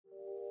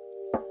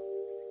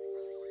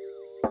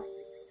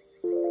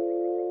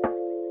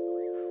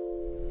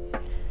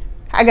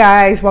Hi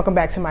guys, welcome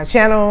back to my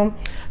channel.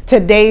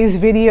 Today's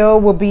video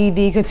will be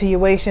the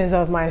continuations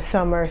of my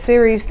summer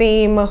series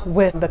theme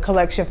with the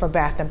collection for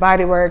Bath and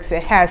Body Works.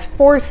 It has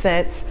 4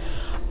 scents.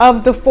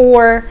 Of the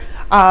 4,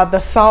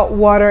 the salt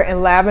water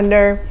and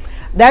lavender,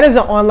 that is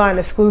an online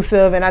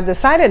exclusive, and I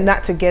decided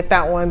not to get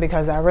that one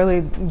because I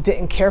really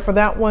didn't care for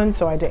that one,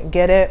 so I didn't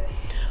get it.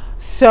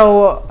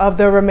 So of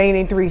the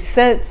remaining 3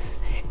 scents,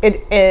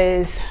 it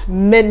is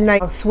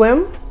Midnight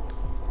Swim.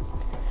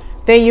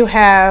 Then you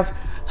have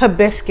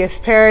Hibiscus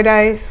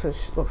Paradise,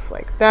 which looks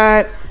like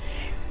that,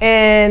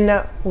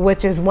 and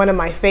which is one of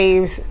my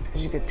faves.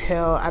 As you could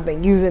tell, I've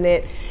been using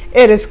it.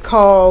 It is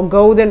called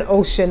Golden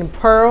Ocean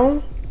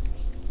Pearl.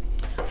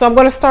 So I'm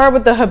going to start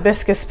with the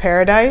Hibiscus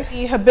Paradise.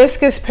 The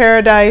Hibiscus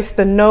Paradise,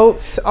 the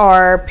notes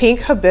are pink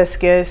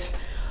hibiscus,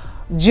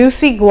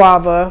 juicy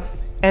guava,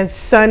 and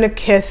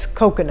sun-kissed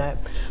coconut.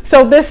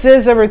 So this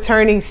is a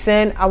returning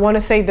scent. I want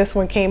to say this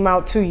one came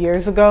out 2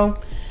 years ago.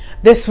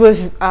 This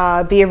was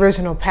the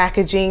original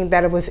packaging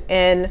that it was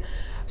in,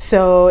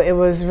 so it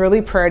was really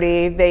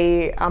pretty.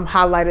 They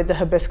highlighted the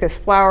hibiscus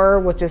flower,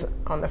 which is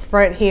on the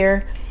front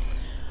here.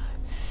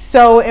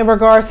 So in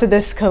regards to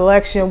this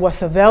collection,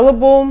 what's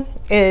available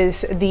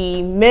is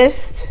the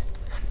mist,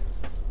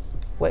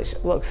 which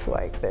looks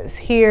like this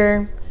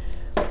here,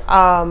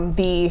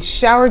 the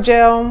shower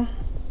gel,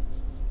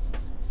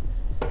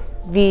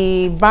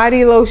 the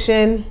body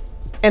lotion,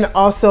 and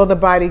also the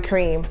body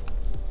cream.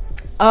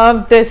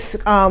 Of this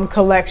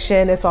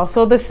collection, it's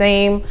also the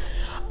same.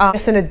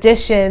 Just in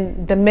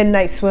addition, the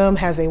Midnight Swim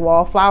has a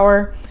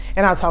wallflower,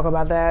 and I'll talk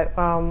about that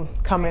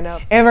coming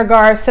up. In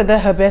regards to the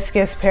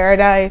Hibiscus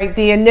Paradise,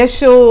 the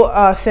initial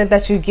scent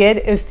that you get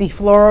is the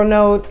floral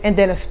note, and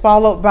then it's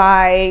followed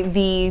by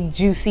the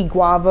juicy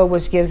guava,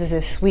 which gives us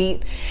a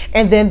sweet,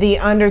 and then the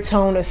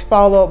undertone is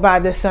followed by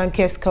the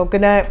sun-kissed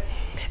coconut.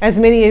 As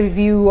many of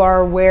you are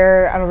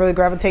aware, I don't really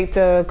gravitate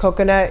to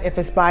coconut if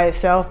it's by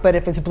itself, but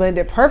if it's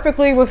blended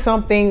perfectly with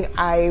something,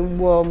 I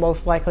will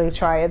most likely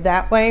try it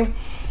that way.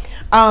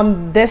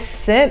 This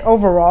scent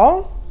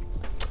overall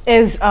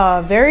is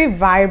a very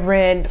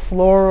vibrant,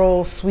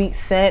 floral, sweet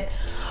scent.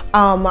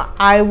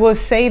 I would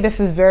say this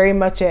is very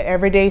much an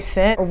everyday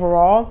scent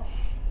overall.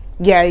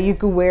 Yeah, you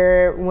could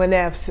wear it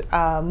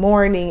whenever,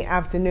 morning,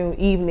 afternoon,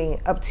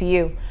 evening, up to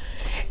you.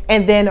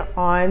 And then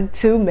on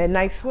to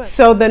Midnight Swim.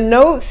 So the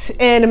notes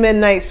in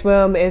Midnight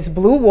Swim is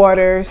blue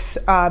waters,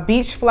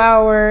 beach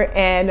flower,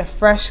 and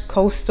fresh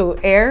coastal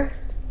air.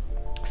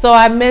 So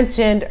I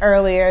mentioned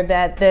earlier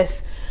that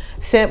this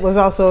scent was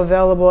also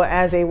available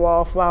as a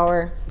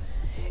wallflower.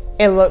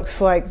 It looks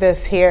like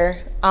this here.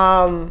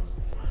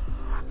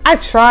 I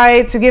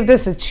tried to give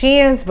this a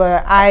chance,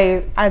 but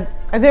I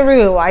didn't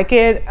really like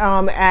it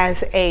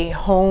as a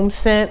home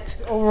scent.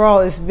 Overall,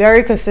 it's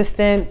very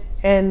consistent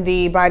in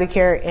the body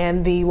care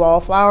and the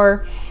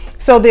wallflower.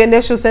 So the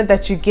initial scent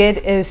that you get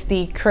is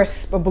the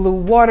crisp blue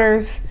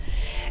waters,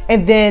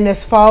 and then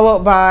it's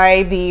followed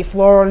by the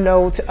floral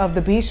note of the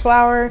beach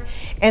flower,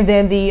 and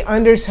then the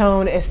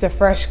undertone is the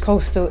fresh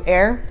coastal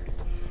air.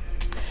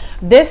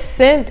 This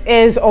scent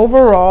is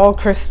overall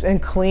crisp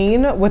and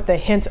clean with a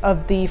hint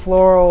of the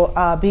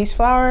floral beach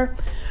flower.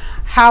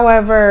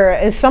 However,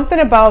 it's something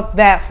about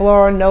that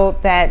floral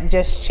note that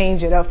just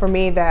changed it up for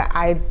me that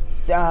I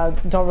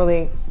don't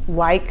really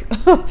like.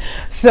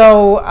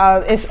 So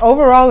it's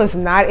overall is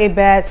not a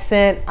bad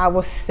scent. I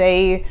will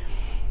say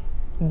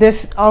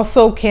this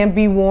also can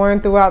be worn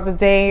throughout the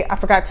day. I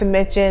forgot to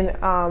mention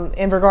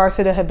in regards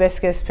to the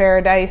Hibiscus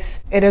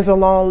Paradise, it is a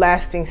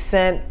long-lasting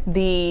scent.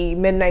 The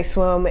Midnight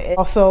Swim is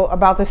also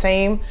about the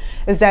same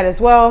as that as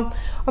well.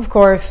 Of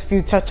course, if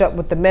you touch up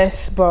with the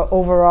mist, but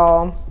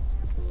overall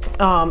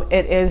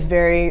it is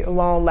very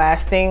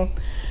long-lasting.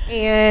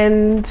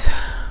 And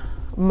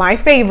my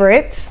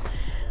favorite,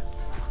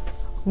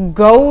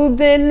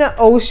 Golden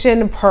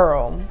Ocean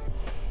Pearl.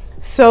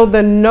 So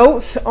the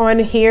notes on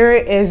here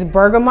is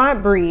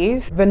bergamot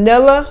breeze,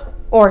 vanilla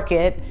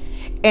orchid,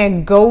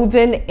 and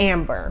golden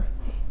amber.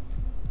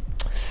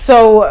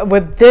 So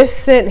with this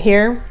scent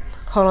here,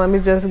 hold on, let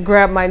me just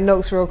grab my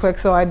notes real quick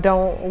so I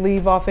don't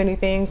leave off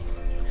anything,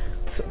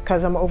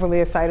 because I'm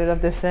overly excited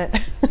of this scent.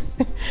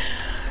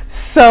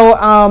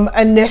 So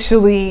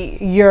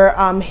initially you're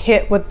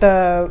hit with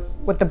the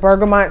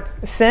bergamot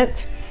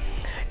scent,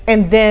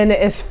 and then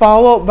it's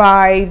followed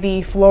by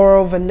the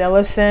floral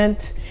vanilla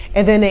scent,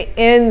 and then it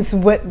ends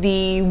with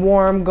the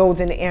warm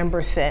golden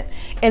amber scent.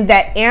 And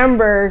that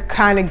amber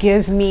kind of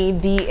gives me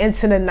the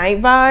Into the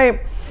Night vibe.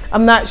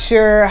 I'm not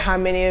sure how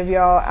many of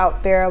y'all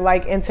out there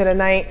like Into the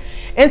Night.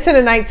 Into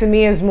the Night to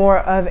me is more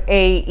of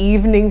a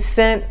evening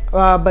scent,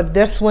 but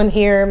this one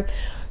here,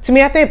 to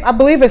me, I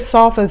believe it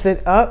softens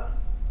it up.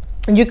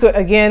 You could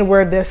again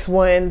wear this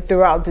one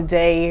throughout the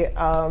day.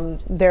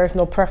 There's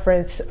no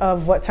preference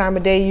of what time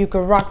of day you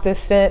could rock this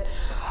scent.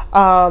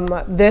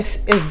 This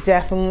is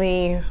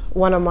definitely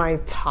one of my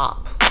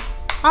top,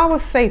 I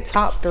would say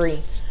top 3.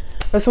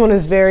 This one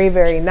is very,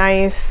 very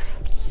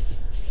nice.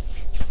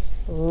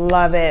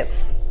 Love it.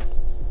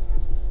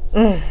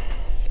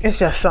 It's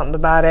just something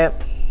about it.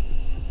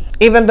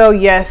 Even though,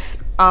 yes,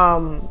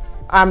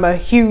 I'm a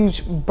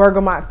huge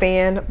bergamot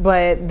fan,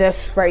 but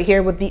this right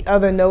here with the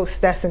other notes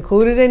that's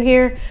included in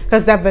here,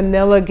 because that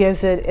vanilla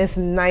gives it its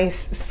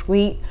nice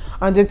sweet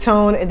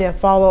undertone, and then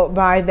followed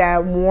by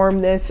that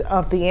warmness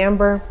of the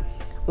amber.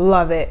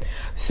 Love it.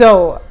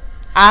 So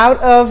out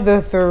of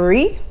the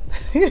three,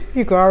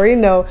 you can already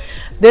know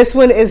this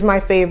one is my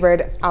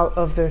favorite out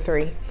of the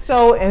three.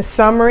 So in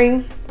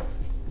summary,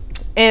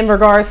 in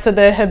regards to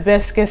the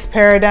Hibiscus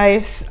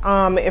Paradise,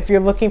 if you're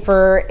looking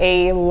for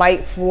a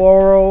light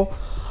floral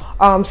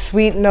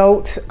sweet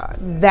note,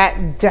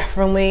 that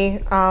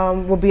definitely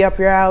will be up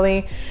your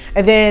alley.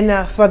 And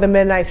then for the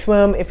Midnight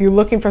Swim, if you're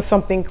looking for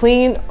something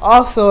clean,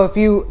 also if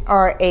you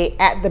are a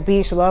at the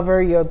beach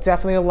lover, you'll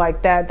definitely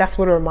like that. That's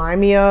what it reminds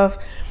me of.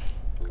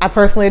 I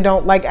personally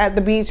don't like at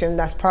the beach, and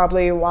that's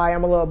probably why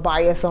I'm a little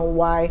biased on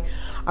why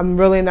I'm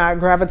really not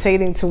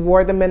gravitating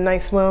toward the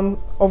Midnight Swim.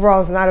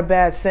 Overall, it's not a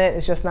bad scent,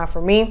 it's just not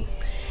for me.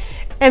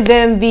 And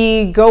then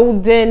the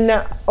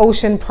Golden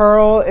Ocean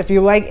Pearl, if you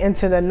like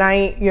Into the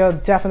Night, you'll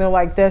definitely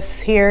like this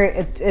here.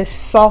 It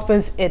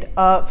softens it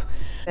up,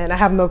 and I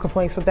have no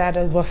complaints with that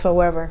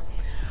whatsoever.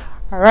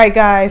 All right,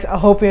 guys, I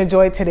hope you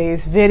enjoyed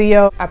today's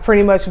video. I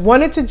pretty much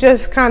wanted to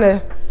just kind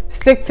of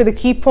stick to the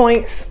key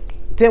points.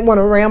 Didn't want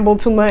to ramble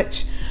too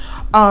much.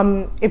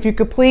 If you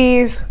could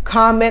please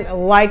comment,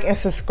 like, and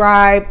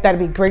subscribe, that'd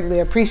be greatly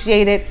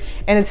appreciated.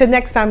 And until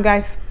next time,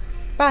 guys,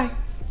 bye.